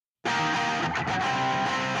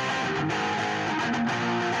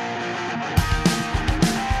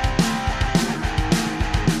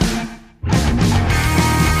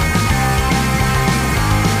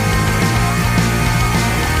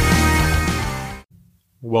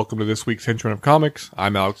Welcome to this week's Henchman of Comics.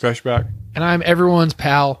 I'm Alex Eschbach. And I'm everyone's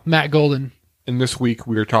pal, Matt Golden. And this week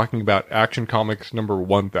we are talking about Action Comics number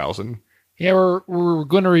 1000. Yeah, we're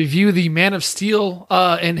going to review the Man of Steel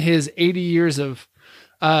and his 80 years of,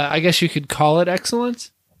 I guess you could call it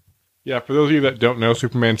excellence. Yeah, for those of you that don't know,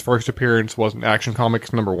 Superman's first appearance was in Action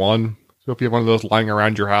Comics number 1. So if you have one of those lying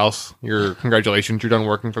around your house, congratulations, you're done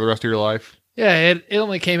working for the rest of your life. Yeah, it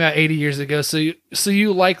only came out 80 years ago, so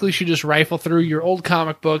you likely should just rifle through your old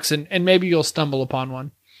comic books and maybe you'll stumble upon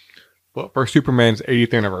one. But for Superman's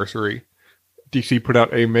 80th anniversary, DC put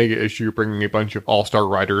out a mega issue bringing a bunch of all-star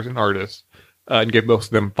writers and artists and gave most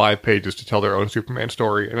of them 5 pages to tell their own Superman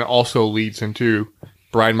story. And it also leads into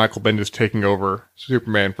Brian Michael Bendis taking over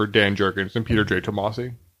Superman for Dan Jurgens and Peter J.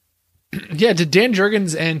 Tomasi. Yeah, did Dan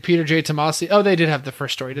Jurgens and Peter J. Tomasi... Oh, they did have the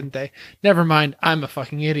first story, didn't they? Never mind. I'm a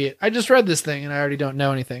fucking idiot. I just read this thing and I already don't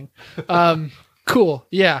know anything. Cool.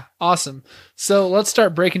 Yeah, awesome. So let's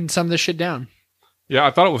start breaking some of this shit down. Yeah,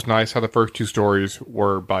 I thought it was nice how the first 2 stories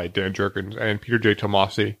were by Dan Jurgens and Peter J.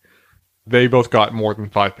 Tomasi. They both got more than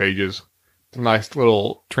 5 pages. It's a nice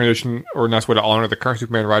little transition, or a nice way to honor the current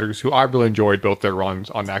Superman writers, who I really enjoyed both their runs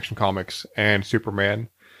on Action Comics and Superman.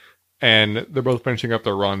 And they're both finishing up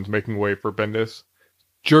their runs, making way for Bendis.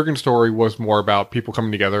 Jurgens' story was more about people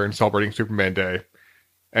coming together and celebrating Superman Day,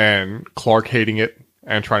 and Clark hating it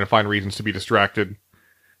and trying to find reasons to be distracted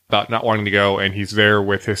about not wanting to go, and he's there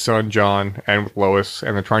with his son John and with Lois,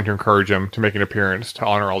 and they're trying to encourage him to make an appearance to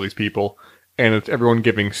honor all these people. And it's everyone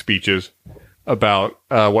giving speeches about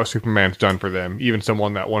what Superman's done for them, even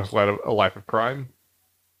someone that once led a life of crime.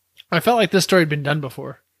 I felt like this story had been done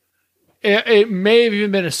before. It may have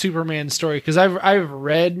even been a Superman story, because I've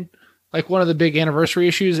read like one of the big anniversary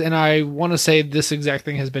issues, and I want to say this exact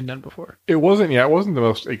thing has been done before. It wasn't the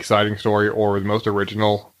most exciting story or the most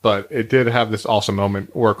original, but it did have this awesome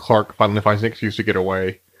moment where Clark finally finds an excuse to get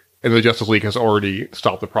away, and the Justice League has already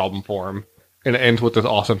stopped the problem for him. And it ends with this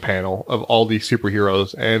awesome panel of all these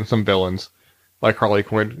superheroes and some villains, like Harley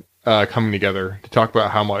Quinn, coming together to talk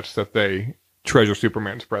about how much that they treasure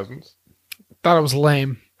Superman's presence. Thought it was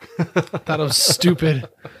lame. Thought it was stupid.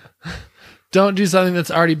 Don't do something that's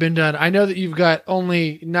already been done. I know that you've got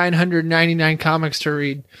only 999 comics to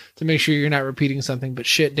read to make sure you're not repeating something, but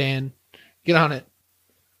shit, Dan, get on it.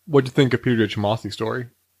 What'd you think of Peter J. Tomasi's story?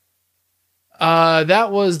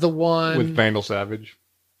 That was the one with Vandal Savage.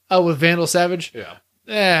 Oh, with Vandal Savage? Yeah.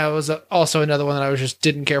 Yeah, it was also another one that I just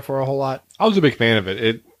didn't care for a whole lot. I was a big fan of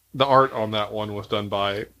it. The art on that one was done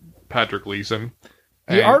by Patrick Gleason.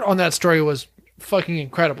 The art on that story was fucking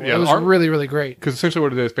incredible. Yeah, it was really, really great. Because essentially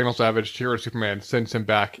what it is, Vandal Savage, hero of Superman, sends him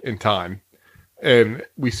back in time. And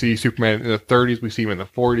we see Superman in the 30s, we see him in the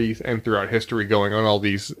 40s, and throughout history going on all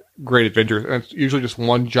these great adventures. And it's usually just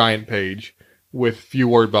one giant page with few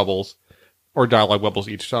word bubbles or dialogue bubbles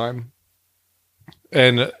each time.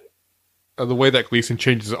 And the way that Gleason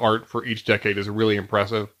changes the art for each decade is really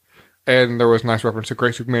impressive. And there was a nice reference to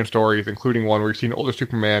great Superman stories, including one where you see an older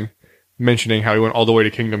Superman mentioning how he went all the way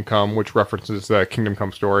to Kingdom Come, which references the Kingdom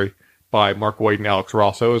Come story by Mark Waid and Alex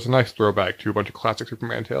Ross. So it was a nice throwback to a bunch of classic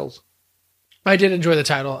Superman tales. I did enjoy the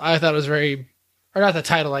title. I thought it was or not the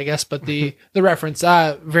title, I guess, but the reference.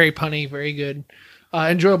 Very punny, very good.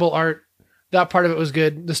 Enjoyable art. That part of it was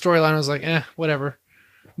good. The storyline was like, whatever.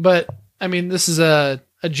 But, I mean, this is a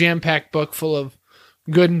jam-packed book full of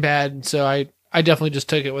good and bad, so I definitely just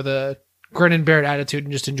took it with a grin and bear it attitude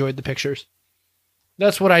and just enjoyed the pictures.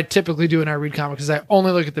 That's what I typically do when I read comics, is I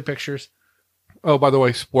only look at the pictures. Oh, by the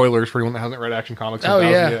way, spoilers for anyone that hasn't read Action Comics. Oh,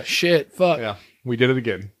 yeah. Yet. Shit. Fuck. Yeah. We did it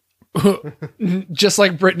again. Just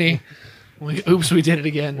like Brittany. Oops, we did it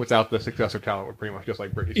again. Without the success or talent, we're pretty much just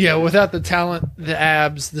like Brittany. Yeah, without the talent, the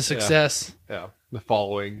abs, the success. Yeah. The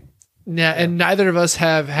following. Yeah, and neither of us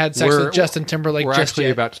have had sex with Justin Timberlake we're just actually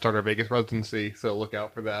yet. about to start our Vegas residency, so look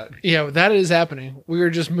out for that. Yeah, that is happening. We are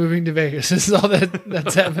just moving to Vegas. This is all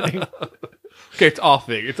that's happening. Okay, it's off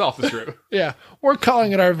the trip. Yeah, we're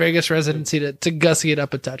calling it our Vegas residency to gussy it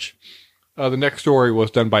up a touch. The next story was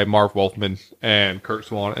done by Marv Wolfman and Kurt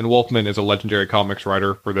Swan. And Wolfman is a legendary comics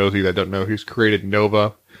writer. For those of you that don't know, he's created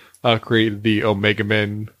Nova, created the Omega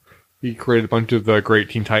Men. He created a bunch of the great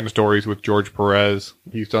Teen Titan stories with George Perez.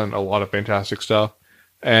 He's done a lot of fantastic stuff.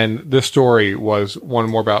 And this story was one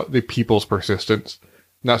more about the people's persistence.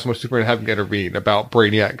 Not so much Superman having to intervene, about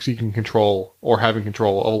Brainiac seeking control or having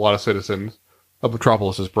control of a lot of citizens of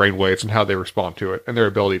Metropolis's brainwaves and how they respond to it and their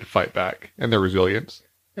ability to fight back and their resilience.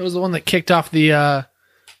 It was the one that kicked off the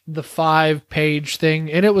 5-page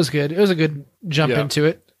thing, and it was good. It was a good jump into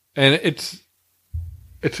it. And it's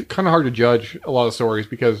kind of hard to judge a lot of stories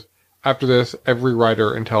because after this, every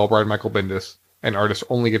writer until Brian Michael Bendis, an artist,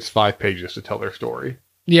 only gets 5 pages to tell their story.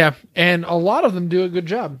 Yeah, and a lot of them do a good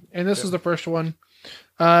job. And this was the first one.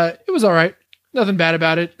 It was all right. Nothing bad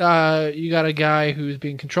about it. You got a guy who's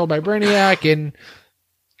being controlled by Brainiac, and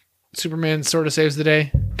Superman sort of saves the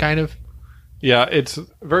day, kind of. Yeah, it's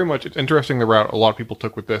interesting the route a lot of people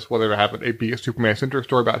took with this, whether to have it be a Superman-centric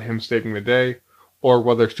story about him saving the day, or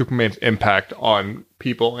whether Superman's impact on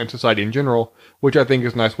people and society in general, which I think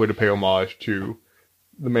is a nice way to pay homage to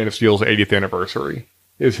the Man of Steel's 80th anniversary,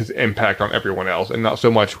 is his impact on everyone else, and not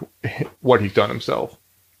so much what he's done himself.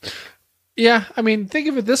 Yeah, I mean, think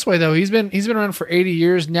of it this way, though. He's been around for 80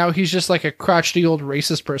 years. Now he's just like a crotchety old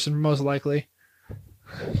racist person, most likely.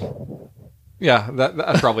 Yeah,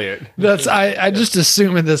 that's probably it. I just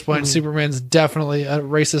assume at this point Superman's definitely a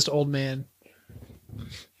racist old man.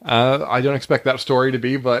 I don't expect that story to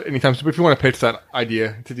be, but anytime, if you want to pitch that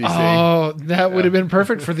idea to DC. Oh, that would have been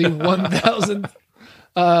perfect for the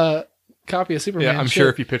 1,000th copy of Superman. Yeah, I'm sure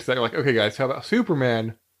if you pitch that, you're like, okay, guys, how about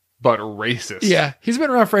Superman, but racist? Yeah, he's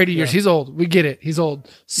been around for 80 years. He's old. We get it. He's old.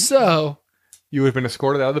 So... You would have been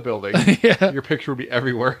escorted out of the building. Yeah. Your picture would be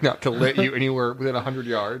everywhere, not to let you anywhere within 100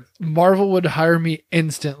 yards. Marvel would hire me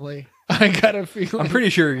instantly. I got a feeling. I'm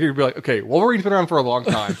pretty sure you'd be like, okay, Wolverine's been around for a long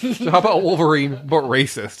time. So how about Wolverine, but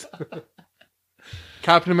racist?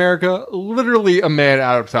 Captain America, literally a man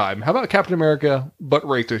out of time. How about Captain America, but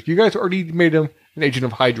racist? You guys already made him an agent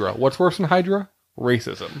of Hydra. What's worse than Hydra?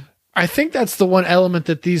 Racism. I think that's the one element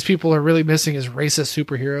that these people are really missing is racist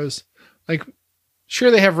superheroes. Like,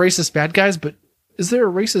 sure, they have racist bad guys, but is there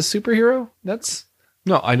a racist superhero?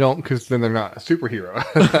 No, I don't, because then they're not a superhero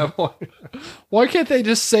at that point. Why can't they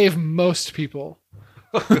just save most people?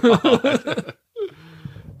 Okay.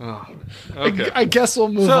 I guess we'll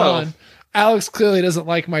move on. Alex clearly doesn't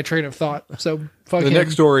like my train of thought, so fuck him. The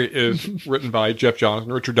next story is written by Jeff Johns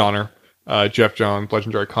and Richard Donner. Jeff Johns,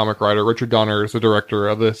 legendary comic writer. Richard Donner is the director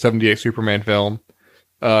of the 78 Superman film.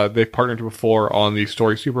 They've partnered before on the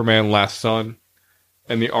story Superman Last Son.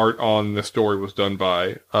 And the art on this story was done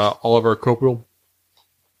by Oliver Coipel.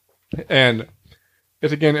 And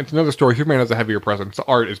it's another story. Superman has a heavier presence. The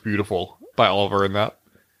art is beautiful by Oliver in that.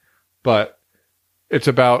 But it's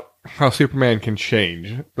about how Superman can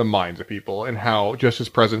change the minds of people and how just his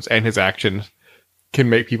presence and his actions can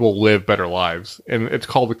make people live better lives. And it's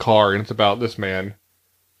called The Car, and it's about this man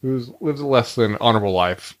who lives a less than honorable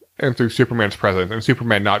life. And through Superman's presence, and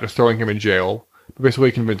Superman not just throwing him in jail, but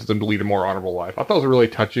basically convinces them to lead a more honorable life. I thought it was a really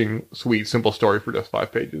touching, sweet, simple story for just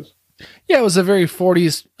 5 pages. Yeah, it was a very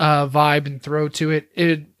 40s vibe and throw to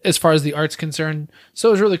it, as far as the art's concerned. So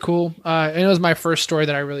it was really cool. And it was my first story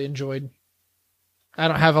that I really enjoyed. I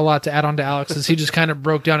don't have a lot to add on to Alex's. He just kind of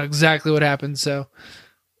broke down exactly what happened. So,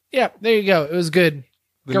 yeah, there you go. It was good.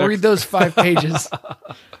 Read those 5 pages.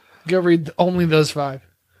 Go read only those 5.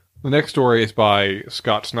 The next story is by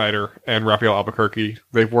Scott Snyder and Raphael Albuquerque.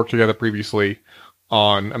 They've worked together previously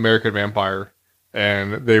on American Vampire,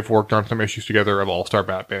 and they've worked on some issues together of All-Star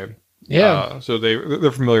Batman. Yeah. So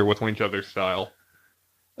they're familiar with each other's style.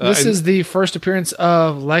 This is the first appearance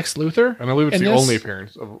of Lex Luthor. And I believe it's the only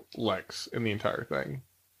appearance of Lex in the entire thing.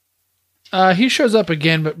 He shows up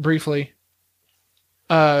again, but briefly.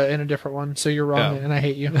 In a different one, so you're wrong, and I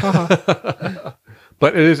hate you.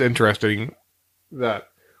 But it is interesting that,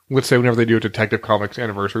 let's say whenever they do a Detective Comics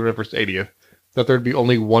anniversary, whenever it's 80th, that there'd be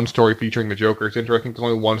only one story featuring the Joker. It's interesting there's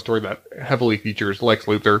only one story that heavily features Lex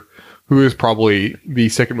Luthor, who is probably the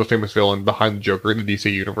second most famous villain behind the Joker in the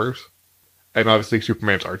DC universe. And obviously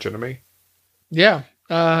Superman's archenemy. Yeah.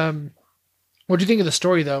 What do you think of the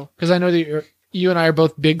story, though? Because I know that you and I are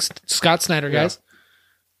both big Scott Snyder guys.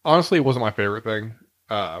 Yeah. Honestly, it wasn't my favorite thing.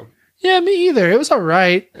 Yeah, me either. It was all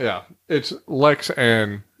right. Yeah. It's Lex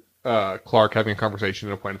and Clark having a conversation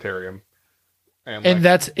in a planetarium. And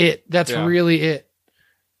that's it. That's really it.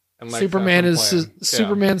 And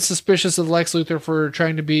Superman's suspicious of Lex Luthor for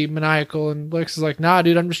trying to be maniacal, and Lex is like, "Nah,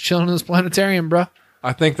 dude, I'm just chilling in this planetarium, bro."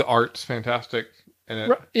 I think the art's fantastic.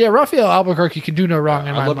 And Raphael Albuquerque can do no wrong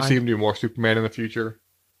in my mind. I'd love to see him do more Superman in the future.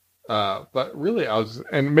 But really,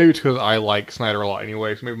 and maybe it's because I like Snyder a lot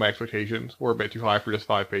anyway, so maybe my expectations were a bit too high for just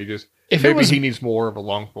 5 pages. Maybe he needs more of a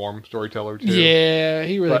long form storyteller too. Yeah,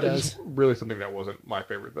 he really does. It's really something that wasn't my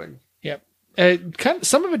favorite thing. Yep.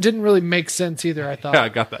 Some of it didn't really make sense either, I thought. Yeah, I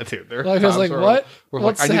got that too. I was like, what?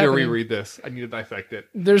 I need to reread this. I need to dissect it.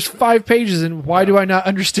 There's 5 pages, and why do I not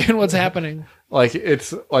understand what's happening? Like,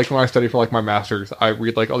 it's like when I study for like my master's, I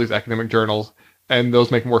read like all these academic journals, And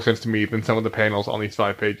those make more sense to me than some of the panels on these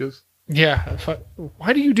 5 pages. Yeah.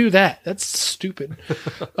 Why do you do that? That's stupid.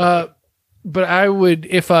 But I would,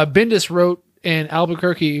 if Bendis wrote and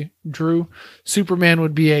Albuquerque drew, Superman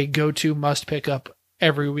would be a go-to must pick up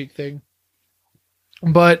every week thing.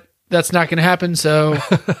 But that's not going to happen, so,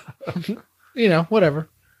 whatever.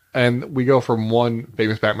 And we go from one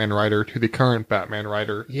famous Batman writer to the current Batman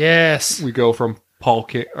writer. Yes. We go from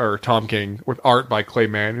Tom King with art by Clay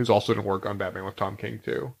Mann, who's also going to work on Batman with Tom King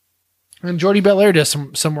too. And Jordi Belair does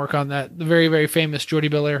some work on that. The very, very famous Jordi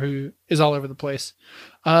Belair, who is all over the place.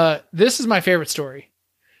 This is my favorite story.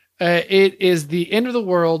 It is the end of the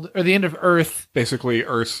world, or the end of Earth. Basically,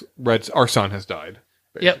 our sun has died.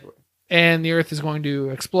 Basically. Yep. And the Earth is going to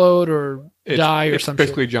explode or die or something. It's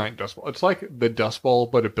basically a giant dust ball. It's like the Dust Bowl,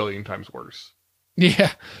 but a billion times worse.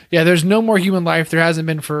 Yeah. Yeah, there's no more human life. There hasn't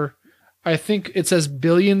been for, I think it says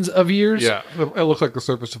billions of years. Yeah, it looks like the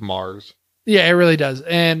surface of Mars. Yeah, it really does.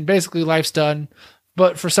 And basically life's done.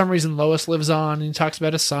 But for some reason, Lois lives on and he talks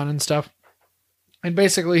about his son and stuff. And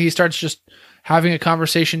basically he starts just having a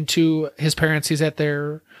conversation to his parents. He's at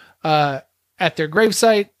their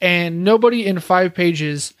gravesite, and nobody in 5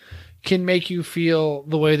 pages can make you feel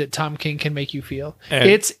the way that Tom King can make you feel. And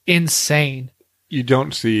it's insane. You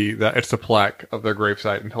don't see that it's the plaque of their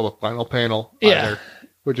gravesite until the final panel. Yeah. Either,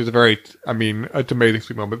 which is it's an amazing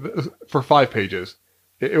sweet moment. For 5 pages,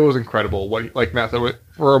 it was incredible. Like Matt said,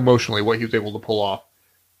 for emotionally, what he was able to pull off.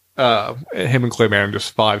 Him and Clay Mann in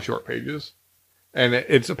just 5 short pages. And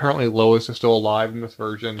it's apparently Lois is still alive in this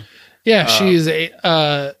version. Yeah, she's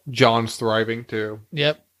John's thriving too.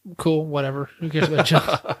 Yep. Cool, whatever. Who cares about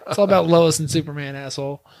John? It's all about Lois and Superman,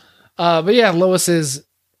 asshole. But yeah, Lois is,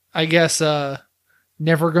 I guess,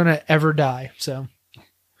 never gonna ever die. So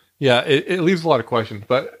yeah, it leaves a lot of questions,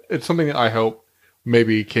 but it's something that I hope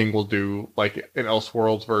maybe King will do, like an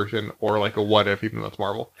Elseworlds version or like a What If, even though it's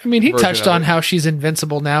Marvel. I mean, he touched on how she's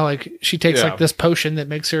invincible now. Like she takes like this potion that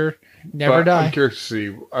makes her never die. I'm curious to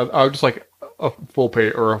see. I would just like a full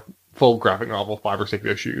page or a full graphic novel, 5 or 6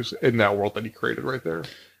 issues in that world that he created right there.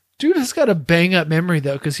 Dude has got a bang up memory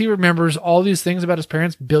though, because he remembers all these things about his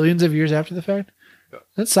parents billions of years after the fact. Yeah.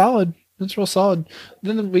 That's solid. That's real solid.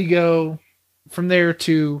 Then we go from there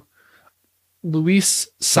to Louise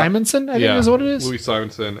Simonson, I think is what it is. Louise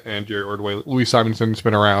Simonson and Jerry Ordway. Louise Simonson's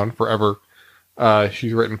been around forever.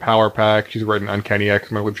 She's written Power Pack. She's written Uncanny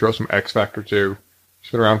X-Men. We've shown some X Factor too.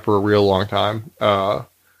 She's been around for a real long time.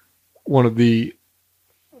 One of the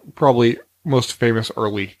probably most famous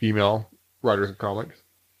early female writers of comics.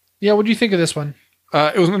 Yeah, what do you think of this one?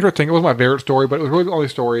 It was interesting. It was my favorite story, but it was really the only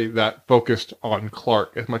story that focused on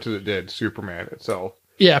Clark as much as it did Superman itself.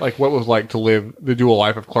 Yeah. Like what it was like to live the dual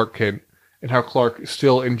life of Clark Kent and how Clark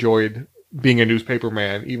still enjoyed being a newspaper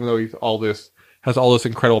man, even though has all this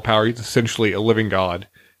incredible power. He's essentially a living god,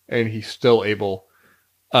 and he's still able,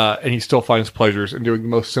 and he still finds pleasures in doing the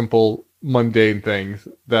most simple, mundane things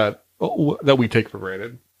that we take for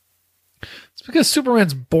granted. It's because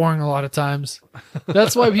Superman's boring a lot of times.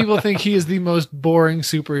 That's why people think he is the most boring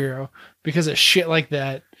superhero, because of shit like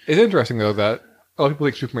that. It's interesting, though, that a lot of people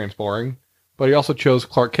think Superman's boring, but he also chose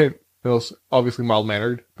Clark Kent, who's obviously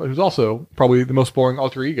mild-mannered, but who's also probably the most boring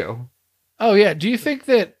alter ego. Oh, yeah. Do you think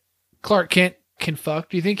that Clark Kent can fuck?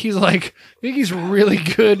 Do you think he's really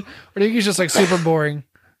good, or do you think he's just like super boring?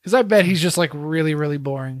 Because I bet he's just like really, really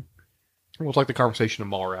boring. Well, it's like the conversation of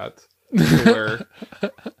Mallrats, where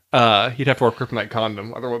he'd have to wear a kryptonite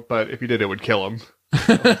condom, but if he did, it would kill him.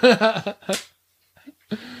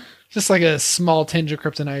 Just like a small tinge of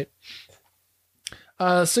kryptonite.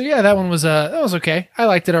 So yeah, that one was okay. I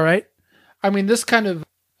liked it all right. I mean, this kind of,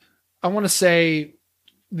 I want to say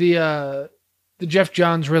the Jeff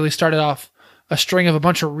Johns really started off a string of a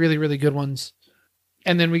bunch of really, really good ones.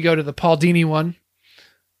 And then we go to the Paul Dini one,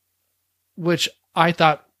 which I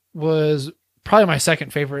thought was probably my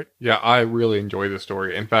second favorite. Yeah, I really enjoy this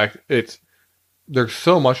story. In fact, there's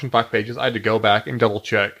so much in 5 pages. I had to go back and double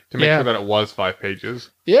check to make sure that it was 5 pages.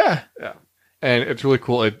 Yeah. Yeah. And it's really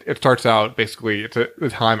cool. It starts out basically, it's the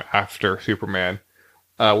time after Superman,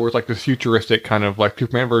 where it's like this futuristic kind of like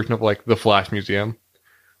Superman version of like the Flash Museum,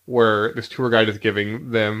 where this tour guide is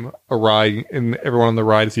giving them a ride, and everyone on the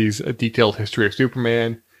ride sees a detailed history of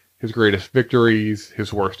Superman, his greatest victories,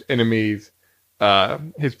 his worst enemies,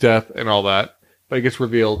 his death, and all that. But it gets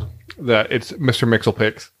revealed that it's Mr.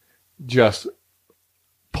 Mxyzptlk just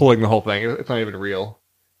pulling the whole thing. It's not even real.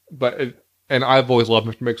 And I've always loved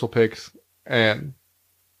Mr. Mxyzptlk, and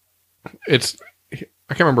I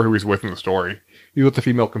can't remember who he's with in the story. He's with the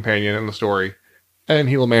female companion in the story, and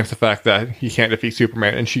he laments the fact that he can't defeat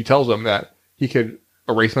Superman, and she tells him that he could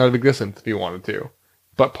erase him out of existence if he wanted to.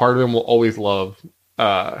 but part of him will always love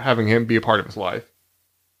having him be a part of his life.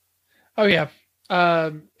 Oh yeah,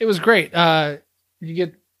 it was great. You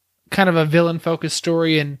get kind of a villain focused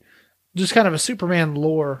story and just kind of a Superman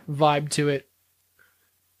lore vibe to it.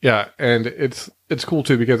 Yeah, and it's cool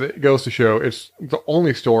too because it goes to show it's the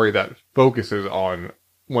only story that focuses on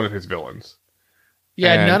one of his villains.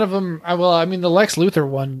 Yeah, And- none of them. Well, I mean, the Lex Luthor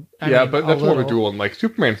one. But that's more of a little. duel. And like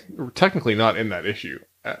Superman's technically not in that issue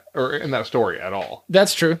or in that story at all.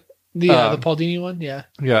 That's true. The Paul Dini one, yeah.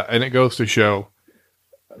 Yeah, and it goes to show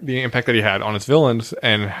the impact that he had on his villains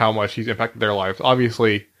and how much he's impacted their lives.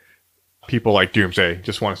 Obviously, people like Doomsday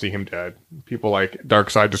just want to see him dead. People like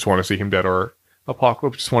Darkseid just want to see him dead, or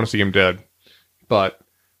Apocalypse just want to see him dead. But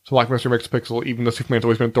so like Mr. Mxyzptlk, even though Superman's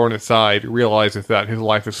always been thrown aside, realizes that his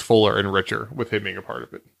life is fuller and richer with him being a part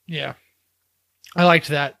of it. Yeah, I liked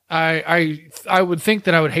that. I would think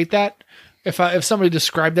that I would hate that if somebody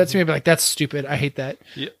described that to me. I'd be like, "That's stupid. I hate that."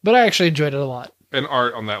 Yeah. But I actually enjoyed it a lot. And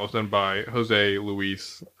art on that was done by Jose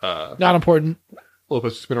Luis Not important.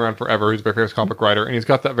 Lopez. Has been around forever. He's a very famous comic book writer, and he's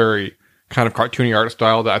got that very kind of cartoony art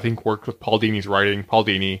style that I think worked with Paul Dini's writing. Paul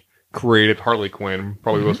Dini created Harley Quinn,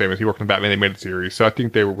 probably most famous. He worked on Batman Animated Series, so I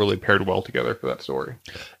think they were really paired well together for that story.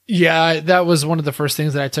 Yeah, that was one of the first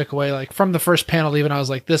things that I took away. Like from the first panel, even I was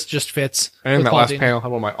like, "This just fits." And with that Paul last Dini. panel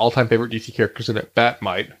had one of my all-time favorite DC characters in it,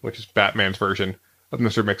 Batmite, which is Batman's version of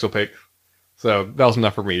Mr. Mxyzptlk. So that was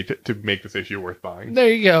enough for me to make this issue worth buying. There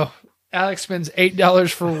you go. Alex spends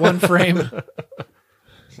 $8 for one frame.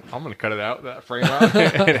 I'm going to cut it out, that frame out,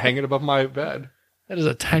 and hang it above my bed. That is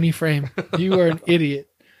a tiny frame. You are an idiot.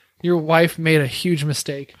 Your wife made a huge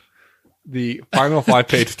mistake. The final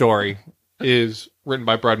 5-page story is written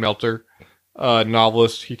by Brad Meltzer, a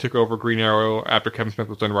novelist. He took over Green Arrow after Kevin Smith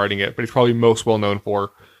was done writing it, but he's probably most well known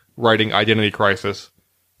for writing Identity Crisis,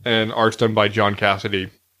 and art's done by John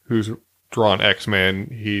Cassidy, who's drawn X-Men.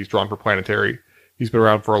 He's drawn for Planetary. He's been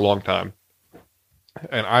around for a long time.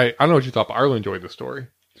 And I don't know what you thought, but I really enjoyed this story.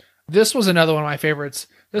 This was another one of my favorites.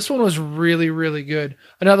 This one was really, really good.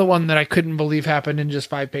 Another one that I couldn't believe happened in just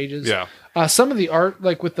 5 pages. Yeah. Some of the art,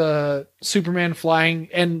 like with the Superman flying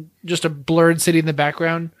and just a blurred city in the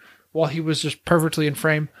background while he was just perfectly in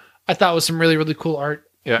frame, I thought was some really, really cool art.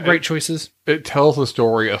 Yeah, Great choices. It tells the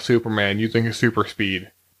story of Superman using his super speed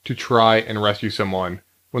to try and rescue someone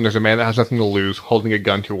when there's a man that has nothing to lose holding a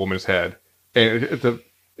gun to a woman's head. And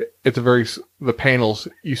it's a very, the panels,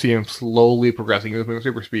 you see him slowly progressing with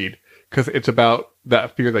super speed because it's about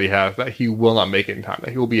that fear that he has that he will not make it in time,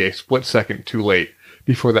 that he will be a split second too late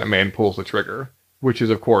before that man pulls the trigger, which is,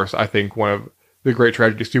 of course, I think one of the great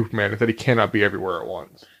tragedies of Superman is that he cannot be everywhere at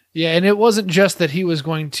once. Yeah, and it wasn't just that he was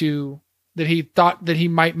going to, that he thought that he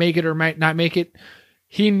might make it or might not make it.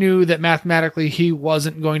 He knew that mathematically he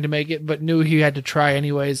wasn't going to make it, but knew he had to try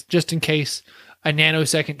anyways, just in case a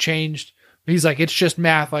nanosecond changed. He's like, it's just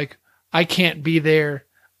math. Like, I can't be there.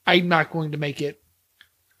 I'm not going to make it.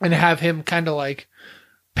 And have him kind of like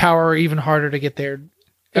power even harder to get there.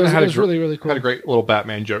 It was really, really cool. Had a great little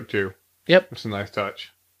Batman joke, too. Yep. It's a nice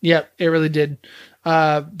touch. Yep, it really did.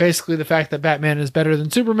 Basically, the fact that Batman is better than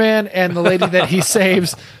Superman and the lady that he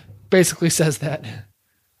saves basically says that.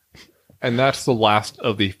 And that's the last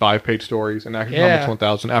of the 5-page stories in Action Comics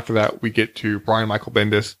 1000. After that, we get to Brian Michael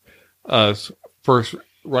Bendis' first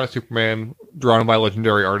run of Superman, drawn by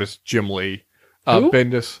legendary artist Jim Lee.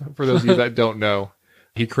 Bendis, for those of you that don't know,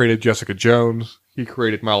 he created Jessica Jones. He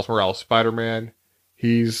created Miles Morales' Spider-Man.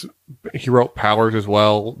 He wrote Powers as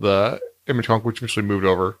well, the Image comic, which eventually moved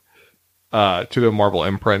over to the Marvel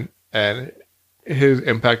imprint. And his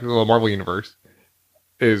impact in the Marvel universe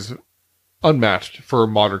is unmatched for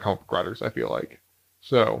modern comic book writers, I feel like.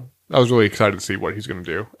 So I was really excited to see what he's going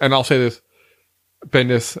to do. And I'll say this,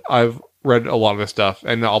 Bendis, I've read a lot of his stuff,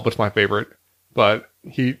 and Albut's my favorite, but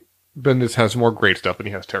Bendis has more great stuff than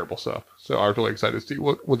he has terrible stuff. So I was really excited to see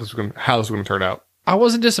how this is going to turn out. I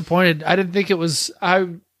wasn't disappointed. I didn't think it was, I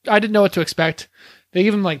didn't know what to expect. They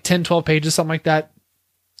gave him like 10, 12 pages, something like that,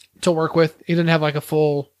 to work with. He didn't have like a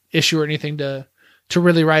full issue or anything to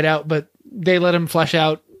really write out, but they let him flesh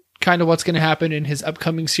out kind of what's going to happen in his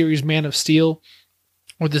upcoming series, Man of Steel,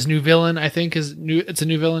 with this new villain. I think it's a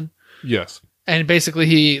new villain. Yes. And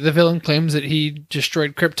basically the villain claims that he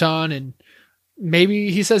destroyed Krypton, and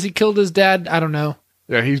maybe he says he killed his dad. I don't know.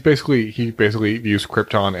 Yeah, he basically views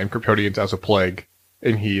Krypton and Kryptonians as a plague,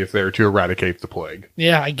 and he is there to eradicate the plague.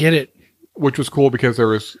 Yeah, I get it. Which was cool because there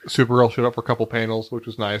was Supergirl showed up for a couple panels, which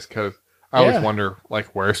was nice because I always wonder, like,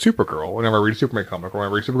 where's Supergirl? Whenever I read a Superman comic, or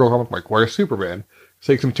whenever I read a Supergirl comic, I'm like, where's Superman? It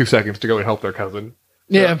takes them 2 seconds to go and help their cousin.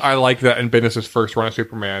 Yeah. I like that in Bendis' first run of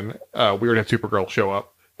Superman, we already had Supergirl show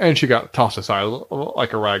up, and she got tossed aside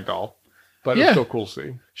like a rag doll. but it was still cool to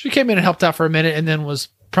see. She came in and helped out for a minute and then was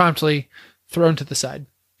promptly thrown to the side.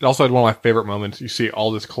 It also had one of my favorite moments. You see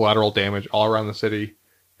all this collateral damage all around the city,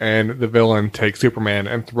 and the villain takes Superman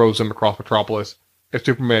and throws him across Metropolis. And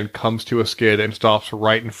Superman comes to a skid and stops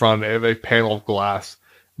right in front of a panel of glass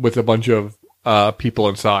with a bunch of people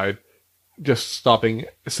inside, just stopping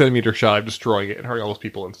a centimeter shy of destroying it and hurting all those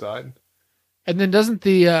people inside. And then doesn't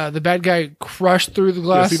the bad guy crush through the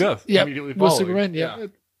glass? Yes, he does. Yeah, Immediately with following. Superman. Yeah.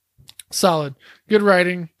 Solid. Good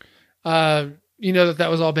writing. You know that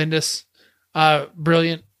was all Bendis.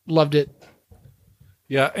 Brilliant. Loved it.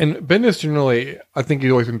 Yeah, and Bendis generally, I think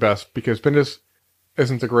he's always been best because Bendis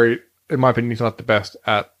isn't the great, in my opinion, he's not the best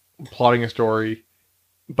at plotting a story,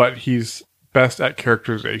 but he's best at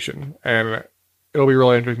characterization. And it'll be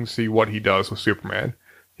really interesting to see what he does with Superman.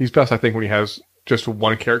 He's best, I think, when he has just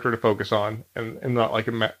one character to focus on and not like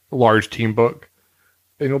a large team book.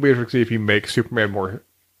 And it'll be interesting to see if he makes Superman more,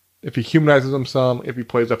 if he humanizes him some, if he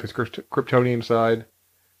plays up his Kryptonian side,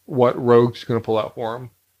 what rogues he's going to pull out for him.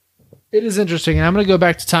 It is interesting, and I'm going to go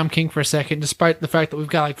back to Tom King for a second, despite the fact that we've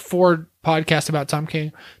got like 4 podcasts about Tom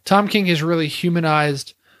King. Tom King has really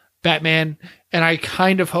humanized Batman, and I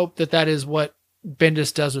kind of hope that that is what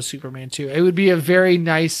Bendis does with Superman too. It would be a very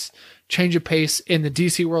nice change of pace in the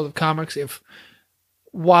DC world of comics if,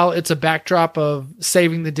 while it's a backdrop of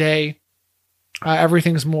saving the day,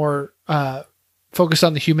 everything's more focused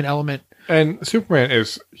on the human element. And Superman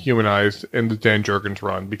is humanized in the Dan Jurgens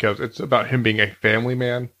run because it's about him being a family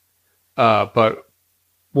man. But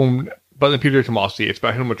in Peter Tomasi, it's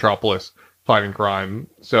about him in Metropolis fighting crime.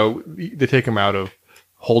 So they take him out of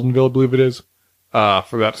Holdenville, I believe it is,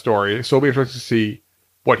 for that story. So it'll be interesting to see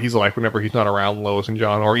what he's like whenever he's not around Lois and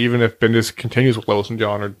John, or even if Bendis continues with Lois and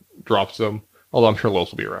John or drops them. Although I'm sure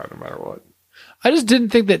Lois will be around no matter what. I just didn't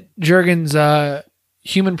think that Jurgens'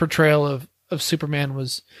 human portrayal of Superman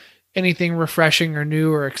was anything refreshing or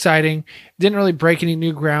new or exciting. It didn't really break any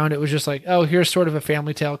new ground. It was just like, oh, here's sort of a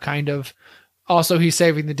family tale, kind of. Also, he's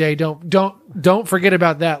saving the day. Don't forget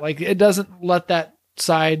about that. Like, it doesn't let that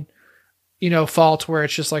side, fall to where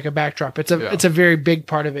it's just like a backdrop. It's a very big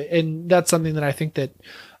part of it, and that's something that I think that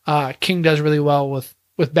King does really well with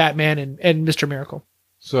Batman and Mr. Miracle.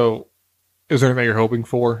 So, is there anything you're hoping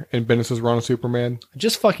for in Bendis' run of Superman? I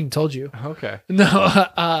just fucking told you. Okay. No,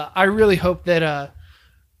 I really hope that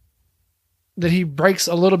he breaks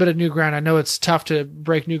a little bit of new ground. I know it's tough to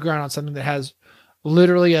break new ground on something that has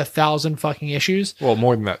literally 1,000 fucking issues. Well,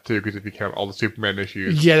 more than that too, because if you count all the Superman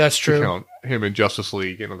issues, yeah, that's true. You count him in Justice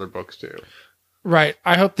League and other books too. Right.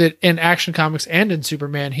 I hope that in Action Comics and in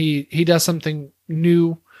Superman, he does something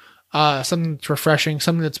new, something that's refreshing,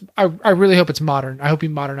 something that's. I really hope it's modern. I hope he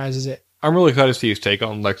modernizes it. I'm really excited to see his take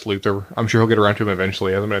on Lex Luthor. I'm sure he'll get around to him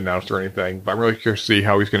eventually. He hasn't been announced or anything, but I'm really curious to see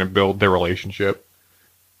how he's going to build their relationship.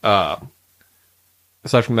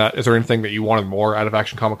 Aside from that, is there anything that you wanted more out of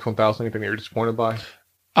Action Comics 1000? Anything that you're disappointed by?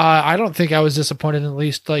 I don't think I was disappointed in the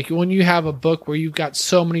least. Like, when you have a book where you've got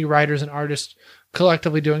so many writers and artists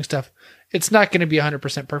collectively doing stuff, it's not going to be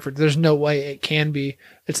 100% perfect. There's no way it can be.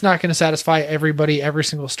 It's not going to satisfy everybody, every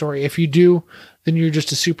single story. If you do, then you're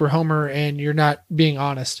just a super homer and you're not being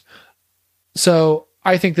honest. So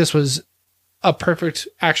I think this was a perfect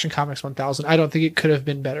Action Comics 1000. I don't think it could have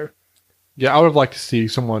been better. Yeah, I would have liked to see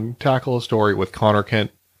someone tackle a story with Connor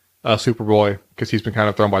Kent, Superboy, because he's been kind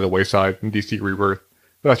of thrown by the wayside in DC Rebirth.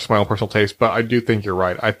 But that's just my own personal taste. But I do think you're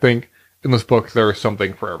right. I think in this book there is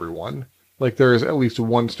something for everyone. Like, there is at least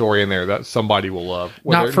one story in there that somebody will love.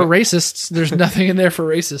 Not for racists. There's nothing in there for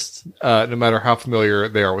racists. No matter how familiar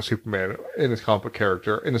they are with Superman in his comic book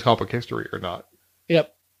character, in his comic book history or not.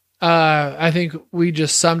 Yep. I think we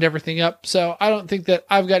just summed everything up. So I don't think that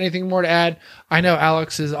I've got anything more to add. I know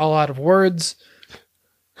Alex is all out of words.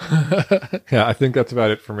 Yeah, I think that's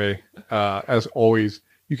about it for me. As always,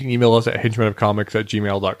 you can email us at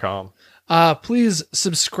henchmenofcomics@gmail.com. Please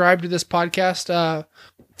subscribe to this podcast.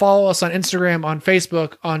 Follow us on Instagram, on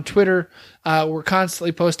Facebook, on Twitter. We're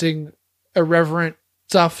constantly posting irreverent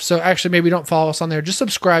stuff. So actually, maybe don't follow us on there. Just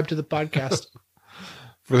subscribe to the podcast.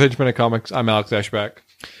 For the Henchmen of Comics, I'm Alex Ashback.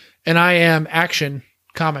 And I am Action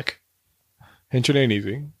Comic. Henchmen ain't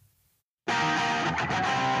easy.